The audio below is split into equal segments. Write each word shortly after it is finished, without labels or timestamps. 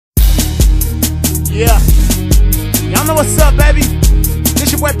Yeah. Y'all know what's up, baby.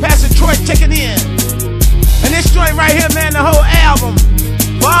 This your boy Pastor Troy checking in. And this joint right here, man, the whole album.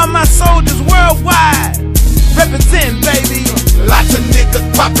 For all my soldiers worldwide. Represent, baby. Lots of niggas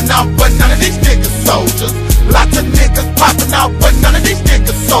popping out, but none of these niggas soldiers. Lots of niggas popping out, but none of these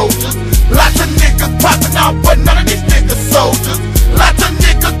niggas soldiers. Lots of niggas popping out, but none of